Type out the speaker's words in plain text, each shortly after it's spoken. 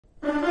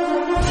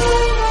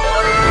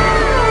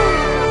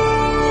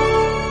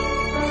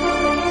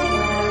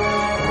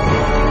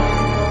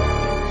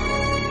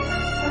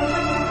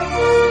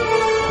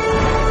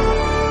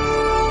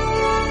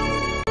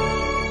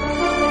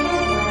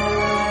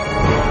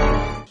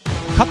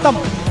खत्म,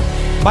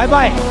 bye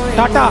bye,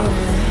 Tata,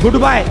 good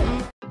bye.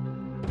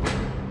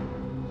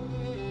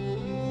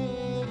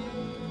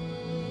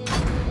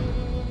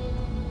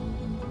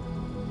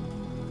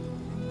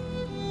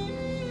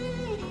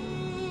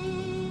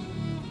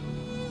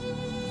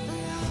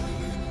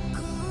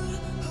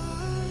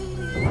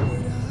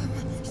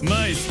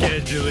 My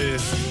schedule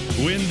is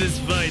win this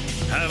fight,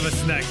 have a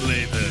snack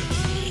later.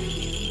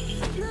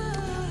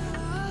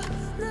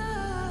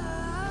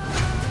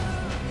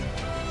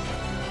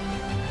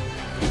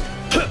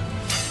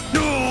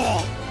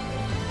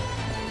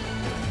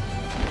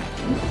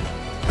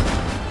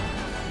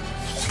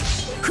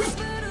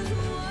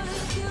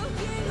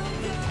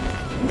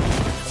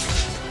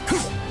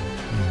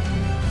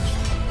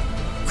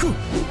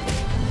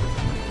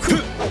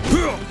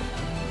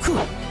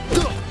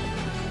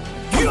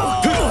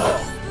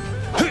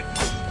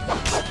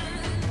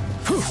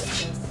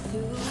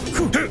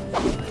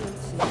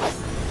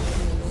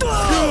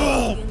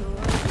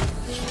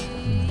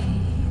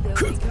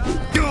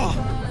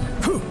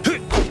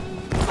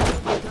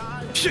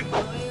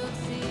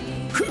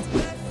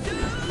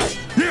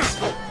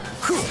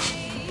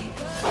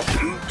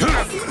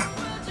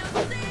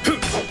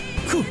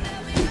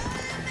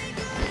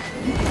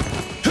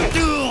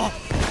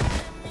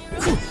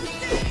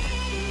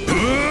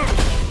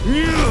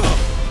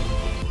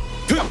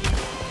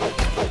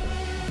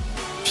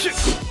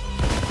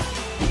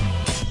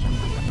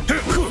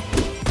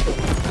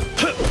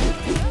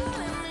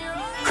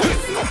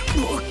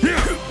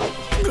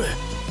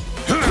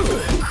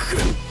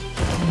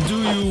 Do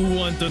you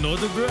want an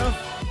autograph?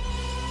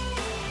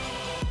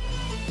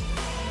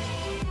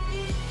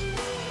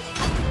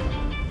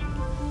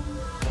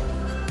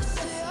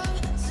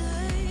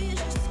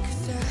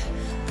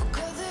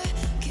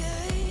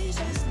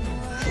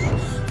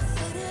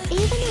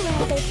 Even a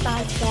rabbit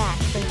fights back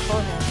from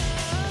corner.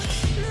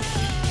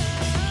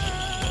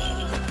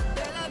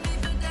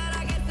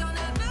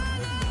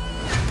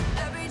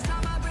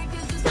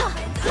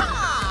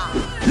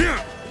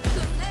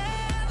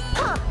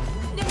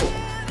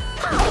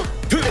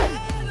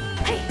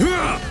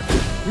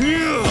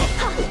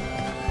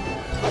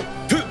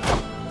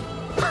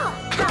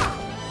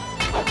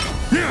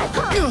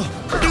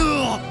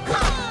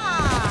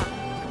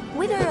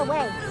 Wither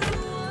away.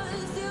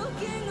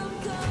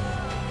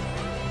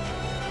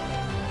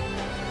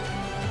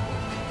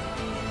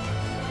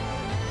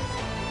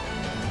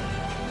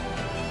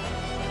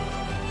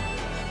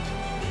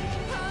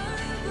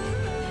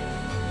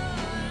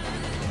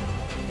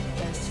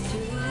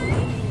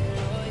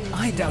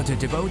 I doubt a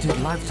devoted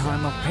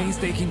lifetime of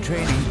painstaking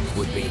training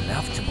would be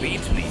enough to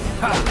beat me.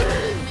 Ha!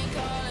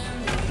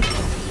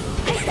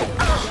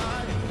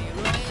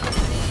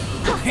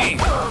 Hey.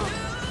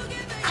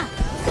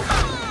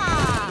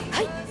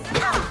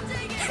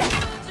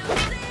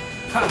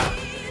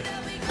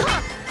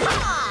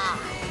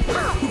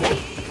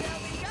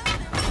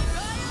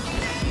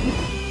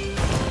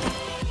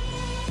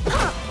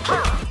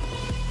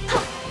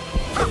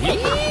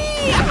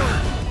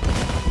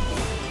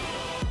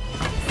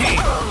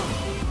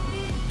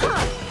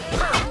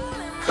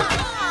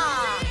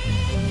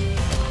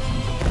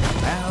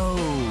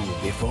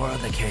 Before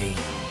the king.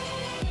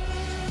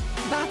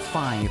 That's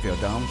fine if you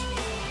don't.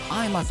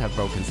 I must have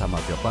broken some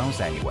of your bones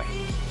anyway.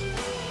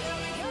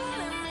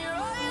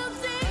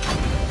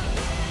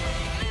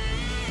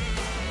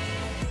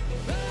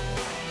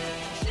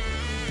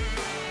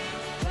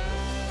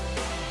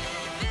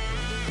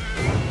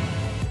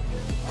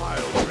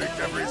 I'll break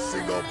every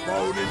single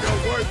bone in your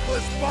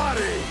worthless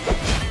body!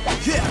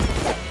 Yeah!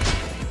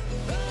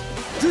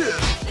 Yeah!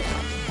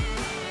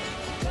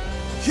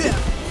 Yeah!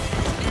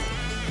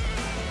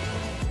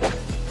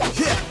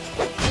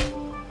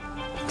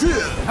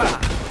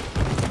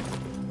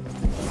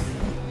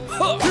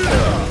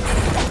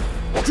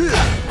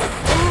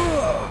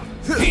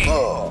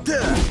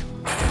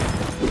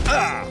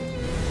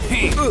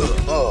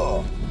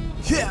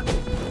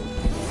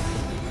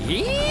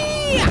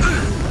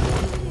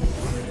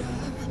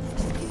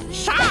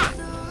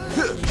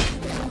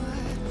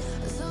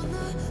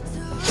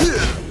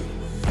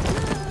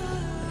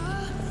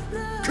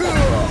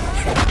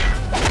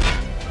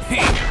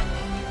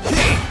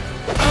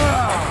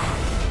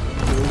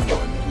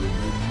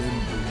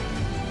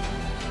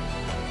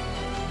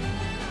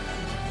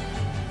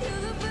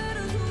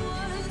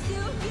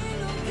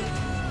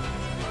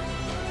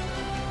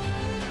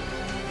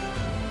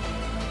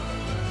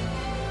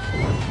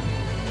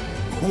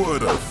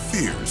 What a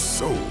fierce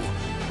soul.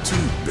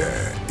 Too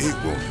bad it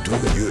won't do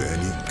you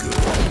any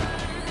good.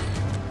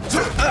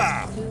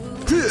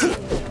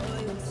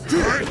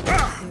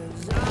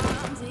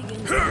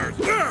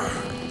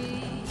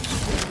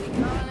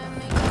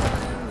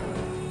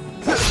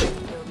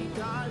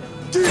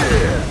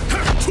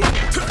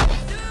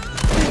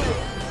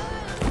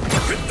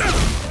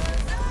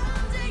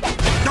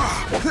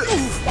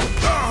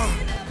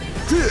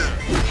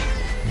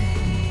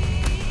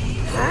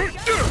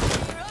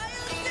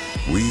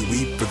 We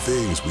weep for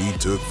things we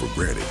took for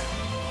granted.